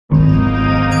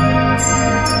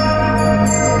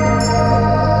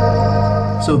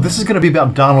So this is going to be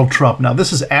about Donald Trump. Now,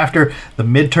 this is after the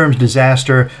midterms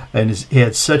disaster, and he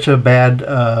had such a bad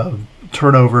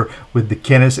turnover with the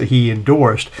candidates that he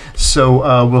endorsed.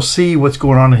 So we'll see what's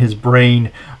going on in his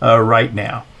brain right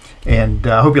now. And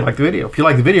I hope you like the video. If you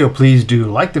like the video, please do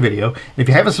like the video. And if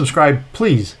you haven't subscribed,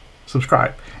 please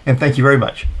subscribe. And thank you very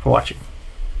much for watching.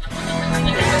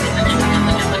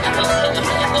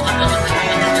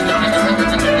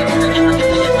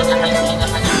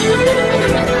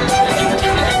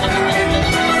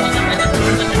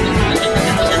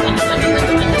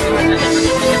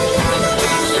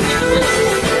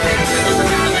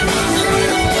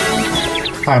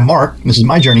 Hi, I'm Mark, and this is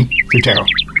my journey through tarot.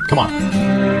 Come on.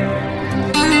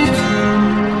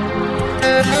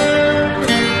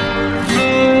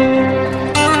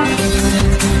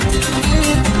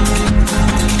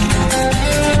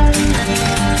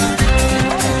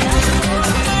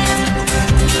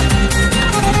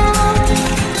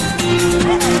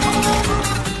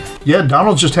 Yeah,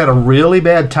 Donald just had a really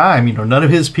bad time. You know, none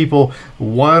of his people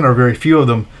won, or very few of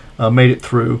them made it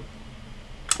through.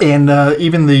 And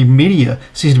even the media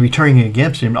seems to be turning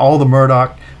against him. All the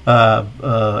Murdoch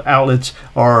outlets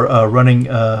are running,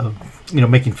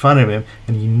 making fun of him.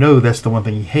 And you know that's the one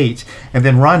thing he hates. And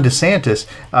then Ron DeSantis,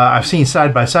 I've seen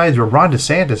side-by-sides where Ron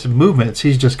DeSantis movements,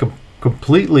 he's just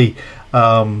completely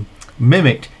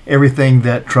mimicked everything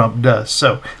that Trump does.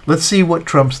 So let's see what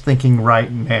Trump's thinking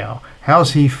right now.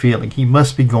 How's he feeling? He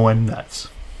must be going nuts.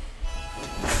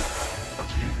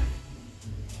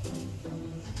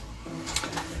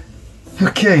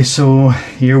 Okay, so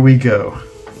here we go.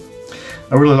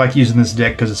 I really like using this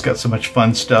deck because it's got so much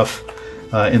fun stuff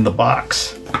in the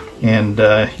box. And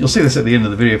you'll see this at the end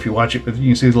of the video if you watch it, but you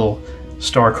can see the little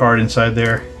star card inside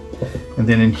there. And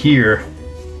then in here,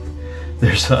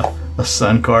 there's a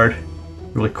sun card.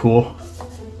 Really cool.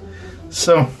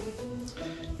 So,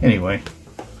 anyway,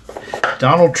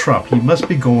 Donald Trump, he must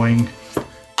be going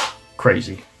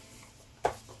crazy.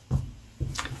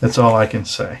 That's all I can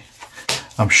say.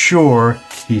 I'm sure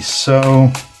he's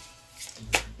so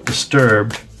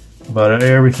disturbed about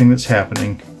everything that's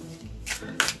happening.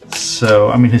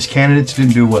 So, I mean, his candidates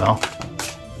didn't do well.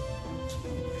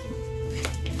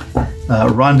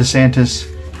 Ron DeSantis,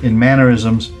 in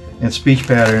mannerisms and speech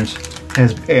patterns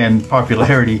and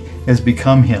popularity, has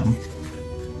become him.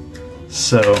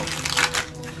 So,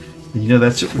 you know,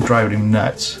 that's driving him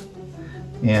nuts.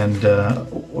 And,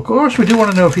 of course, we do want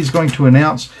to know if he's going to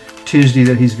announce Tuesday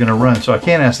that he's going to run. So I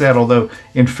can't ask that, although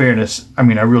in fairness, I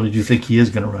mean, I really do think he is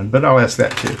going to run, but I'll ask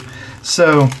that too.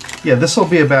 So yeah, this will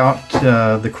be about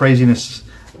the craziness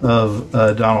of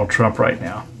Donald Trump right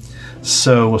now.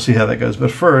 So we'll see how that goes.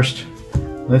 But first,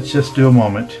 let's just do a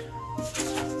moment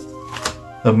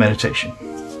of meditation.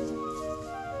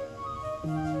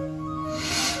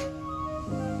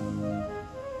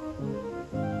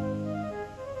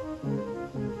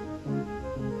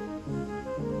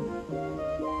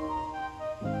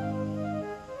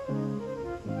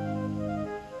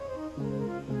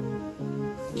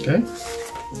 Okay.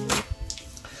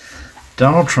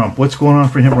 Donald Trump, what's going on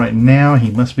for him right now?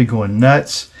 He must be going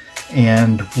nuts.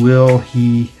 And will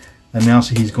he announce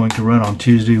that he's going to run on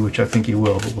Tuesday, which I think he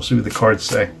will, but we'll see what the cards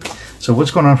say. So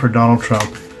what's going on for Donald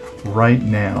Trump right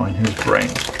now in his brain?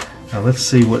 Now let's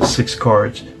see what 6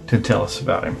 cards can tell us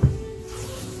about him.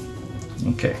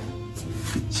 Okay.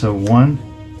 So 1,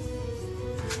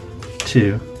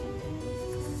 2,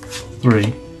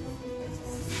 3,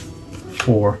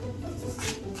 4,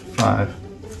 5,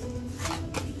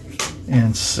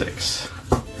 and 6.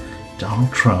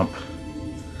 Donald Trump.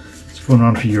 What's going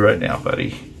on for you right now,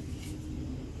 buddy?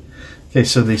 Okay,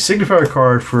 so the signifier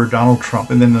card for Donald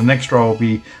Trump, and then the next draw will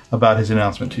be about his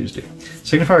announcement Tuesday.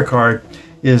 Signifier card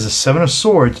is the 7 of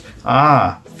Swords.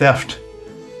 Ah, theft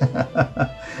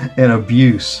and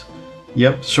abuse.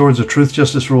 Yep, Swords of Truth,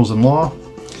 Justice, Rules, and Law.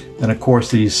 And of course,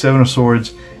 the 7 of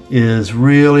Swords is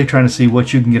really trying to see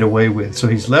what you can get away with. So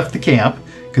he's left the camp.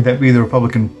 Could that be the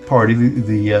Republican Party,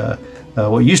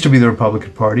 what used to be the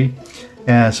Republican Party?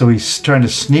 And so he's trying to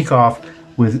sneak off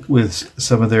with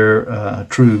some of their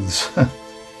truths.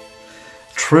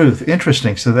 Truth,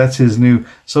 interesting. So that's his new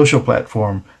social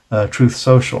platform, Truth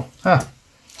Social. Huh.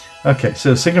 Okay,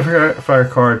 so signifier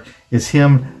card is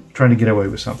him trying to get away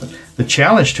with something. The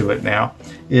challenge to it now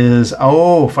is,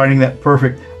 finding that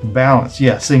perfect balance.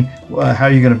 Yeah, seeing how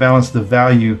you're going to balance the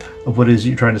value of what it is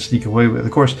you're trying to sneak away with.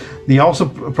 Of course, the also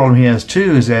problem he has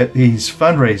too is that he's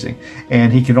fundraising,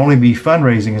 and he can only be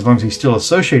fundraising as long as he's still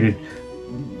associated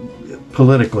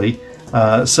politically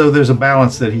So there's a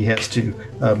balance that he has to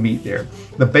meet there.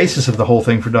 The basis of the whole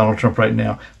thing for Donald Trump right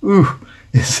now,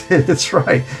 it's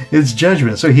right, it's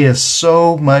judgment. So he has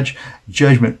so much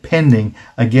judgment pending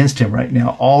against him right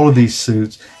now, all of these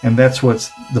suits, and that's what's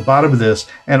the bottom of this,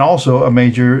 and also a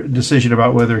major decision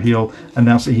about whether he'll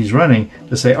announce that he's running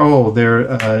to say, oh,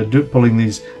 they're pulling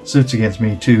these suits against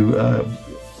me to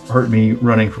hurt me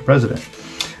running for president.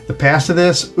 The past of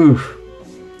this,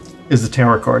 is the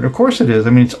Tower card. Of course it is.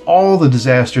 I mean, it's all the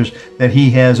disasters that he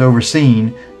has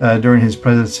overseen during his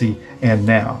presidency and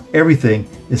now. Everything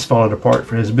is falling apart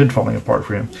for, has been falling apart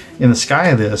for him. In the sky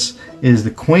of this is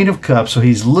the Queen of Cups, so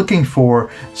he's looking for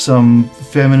some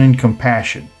feminine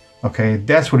compassion. Okay,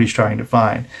 that's what he's trying to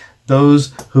find.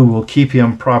 Those who will keep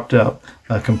him propped up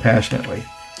compassionately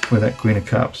with that Queen of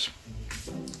Cups.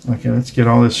 Okay, let's get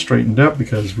all this straightened up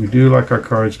because we do like our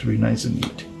cards to be nice and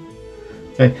neat.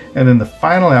 Okay, and then the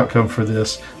final outcome for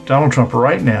this, Donald Trump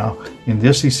right now, in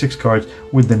these 6 cards,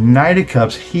 with the Knight of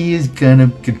Cups, he is going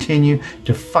to continue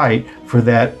to fight for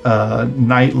that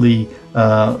knightly,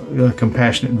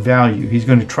 compassionate value. He's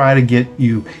going to try to get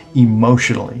you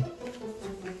emotionally.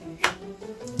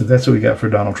 So that's what we got for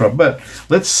Donald Trump. But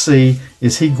let's see,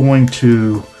 is he going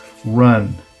to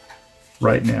run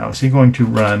right now? Is he going to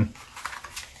run?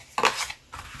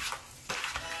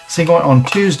 Is he going on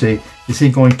Tuesday? Is he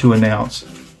going to announce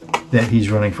that he's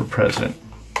running for president?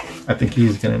 I think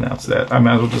he's going to announce that. I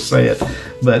might as well just say it.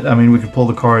 But, I mean, we can pull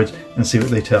the cards and see what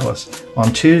they tell us.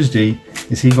 On Tuesday,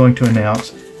 is he going to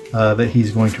announce that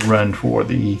he's going to run for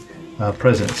the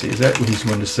presidency? Is that what he's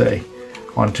going to say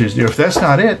on Tuesday? Or if that's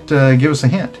not it, give us a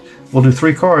hint. We'll do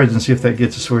 3 cards and see if that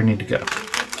gets us where we need to go.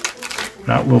 If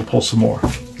not, we'll pull some more.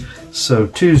 So,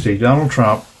 Tuesday, Donald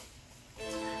Trump,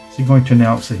 is he going to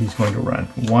announce that he's going to run?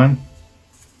 1,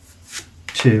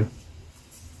 2,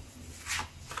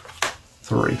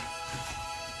 3.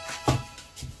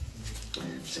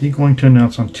 Is he going to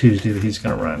announce on Tuesday that he's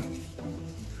going to run?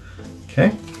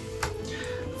 Okay.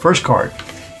 First card.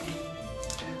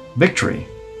 Victory.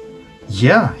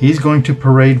 Yeah, he's going to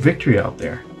parade victory out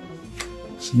there.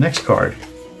 So next card.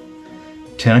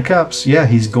 10 of Cups. Yeah,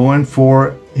 he's going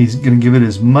to give it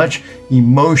as much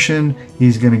emotion,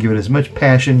 he's going to give it as much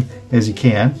passion as he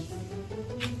can.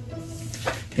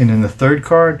 And then the third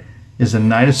card is the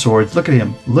Knight of Swords. Look at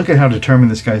him. Look at how determined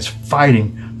this guy is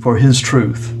fighting for his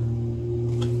truth.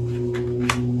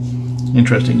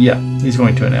 Interesting. Yeah, he's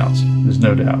going to announce. There's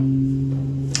no doubt.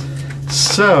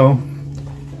 So,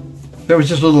 that was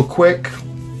just a little quick,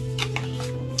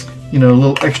 a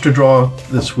little extra draw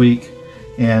this week.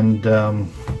 And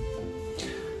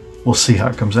we'll see how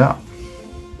it comes out.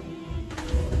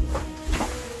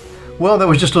 Well, that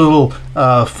was just a little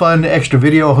fun extra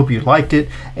video. I hope you liked it.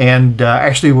 And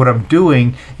actually what I'm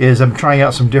doing is I'm trying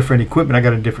out some different equipment. I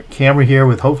got a different camera here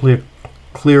with hopefully a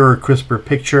clearer, crisper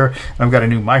picture. I've got a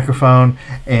new microphone,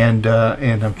 and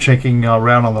I'm checking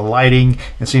around on the lighting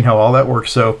and seeing how all that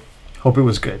works. So hope it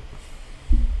was good.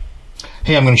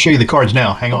 Hey, I'm going to show you the cards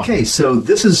now. Hang on. Okay, so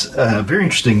this is a very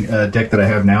interesting deck that I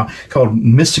have now called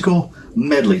Mystical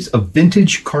Medleys, a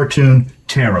vintage cartoon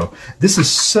tarot. This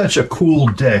is such a cool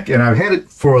deck, and I've had it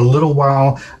for a little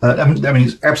while. I mean,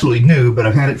 it's absolutely new, but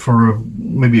I've had it for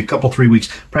maybe a couple, 3 weeks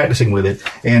practicing with it.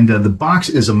 And the box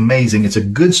is amazing. It's a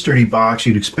good, sturdy box.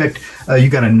 You'd expect you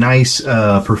got a nice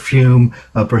perfume,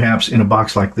 perhaps, in a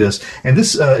box like this. And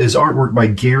this is artwork by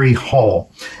Gary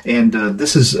Hall. And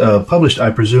this is published,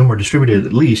 I presume, or distributed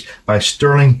at least, by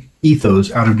Sterling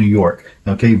Ethos out of New York.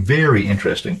 Okay, very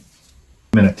interesting.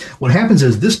 Minute. What happens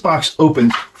is this box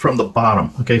opens from the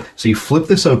bottom. Okay, so you flip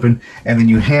this open, and then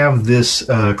you have this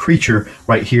creature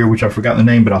right here, which I've forgotten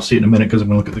the name, but I'll see it in a minute because I'm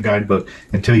going to look at the guidebook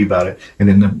and tell you about it, and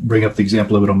then bring up the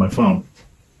example of it on my phone.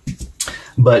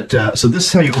 But so this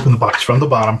is how you open the box from the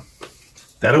bottom.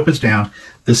 That opens down.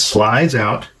 This slides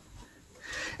out.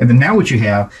 And then now what you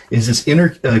have is this inner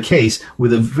case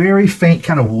with a very faint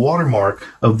kind of watermark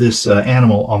of this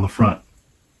animal on the front.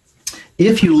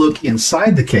 If you look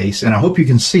inside the case, and I hope you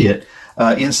can see it,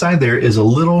 inside there is a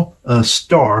little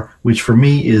star, which for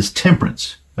me is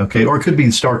temperance. Okay, or it could be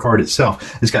the star card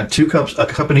itself. It's got 2 cups, a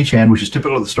cup in each hand, which is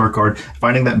typical of the star card,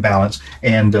 finding that balance.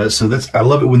 And so that's, I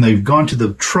love it when they've gone to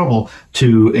the trouble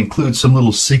to include some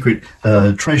little secret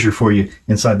treasure for you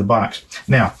inside the box.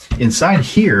 Now, inside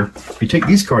here, if you take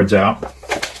these cards out,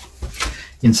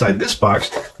 inside this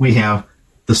box, we have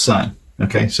the sun.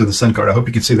 Okay, so the sun card. I hope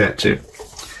you can see that too.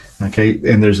 Okay,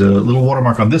 and there's a little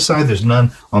watermark on this side. There's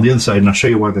none on the other side, and I'll show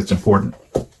you why that's important.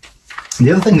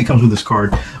 The other thing that comes with this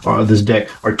card, or this deck,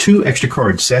 are 2 extra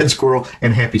cards, Sad Squirrel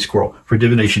and Happy Squirrel, for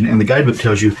divination. And the guidebook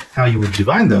tells you how you would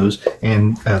divine those,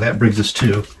 and that brings us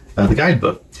to the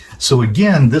guidebook. So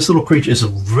again, this little creature is a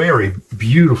very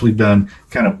beautifully done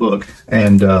kind of book.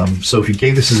 And so if you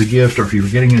gave this as a gift, or if you were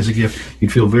getting it as a gift,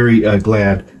 you'd feel very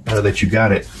glad that you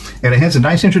got it. And it has a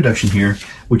nice introduction here,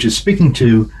 which is speaking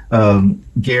to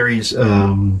Gary's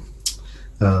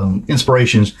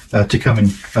inspirations to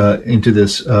coming into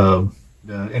this.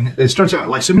 And it starts out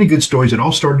like so many good stories. It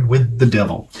all started with the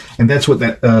devil, and that's what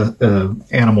that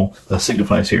animal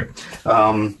signifies here.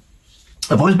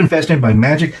 I've always been fascinated by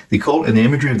magic, the occult, and the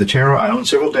imagery of the tarot. I own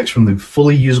several decks, from the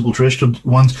fully usable traditional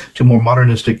ones to more modern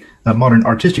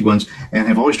artistic ones, and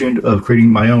have always dreamed of creating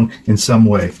my own in some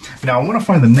way. Now, I want to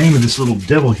find the name of this little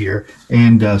devil here,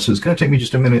 and so it's going to take me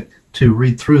just a minute to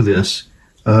read through this,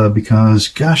 because,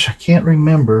 gosh, I can't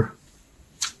remember.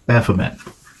 Baphomet.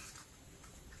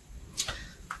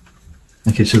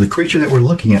 Okay, so the creature that we're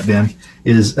looking at then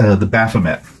is the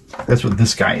Baphomet. That's what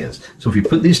this guy is. So if you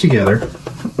put these together,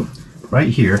 right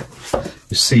here,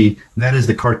 you see that is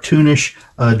the cartoonish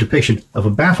depiction of a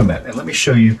Baphomet. And let me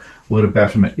show you what a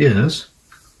Baphomet is.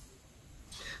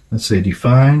 Let's say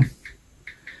define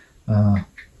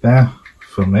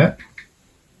Baphomet.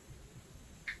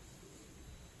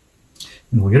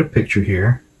 And we'll get a picture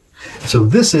here. So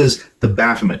this is the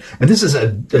Baphomet, and this is a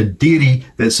deity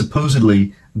that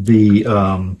supposedly the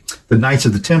Knights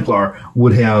of the Templar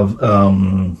would have,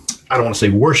 I don't want to say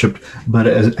worshipped, but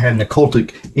had an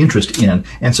occultic interest in.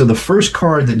 And so the first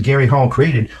card that Gary Hall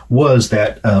created was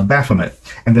that Baphomet,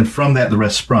 and then from that the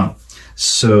rest sprung.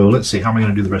 So let's see, how am I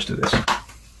going to do the rest of this?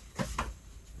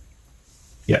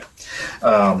 Yeah.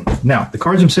 Now, the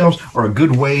cards themselves are a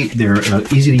good weight. They're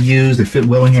easy to use. They fit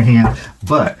well in your hand.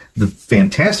 But the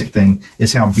fantastic thing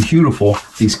is how beautiful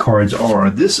these cards are.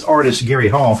 This artist, Gary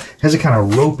Hall, has a kind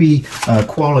of ropey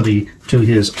quality to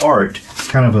his art,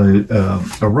 kind of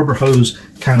a rubber hose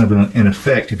kind of an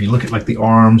effect. If you look at like the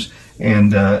arms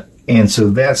and so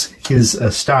that's his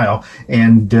style,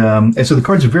 and so the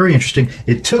cards are very interesting.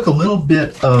 It took a little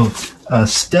bit of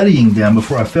studying them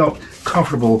before I felt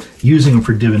comfortable using them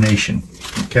for divination.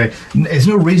 Okay, there's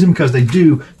no reason, because they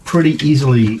do pretty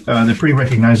easily. They're pretty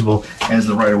recognizable as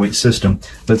the Rider-Waite system,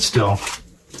 but still,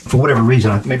 for whatever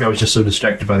reason, maybe I was just so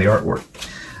distracted by the artwork.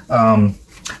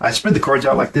 I spread the cards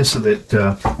out like this so that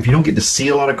if you don't get to see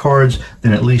a lot of cards,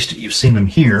 then at least you've seen them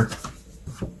here,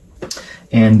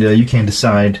 and you can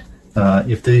decide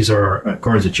if these are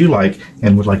cards that you like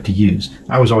and would like to use.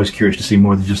 I was always curious to see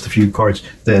more than just a few cards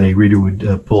that a reader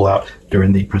would pull out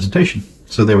during the presentation.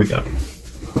 So there we go.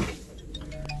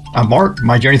 I'm Mark,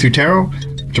 My Journey Through Tarot.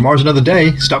 Tomorrow's another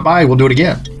day. Stop by, we'll do it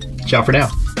again. Ciao for now.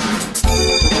 1,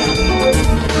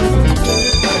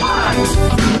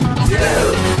 2,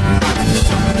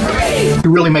 3.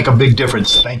 You really make a big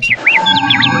difference. Thank you.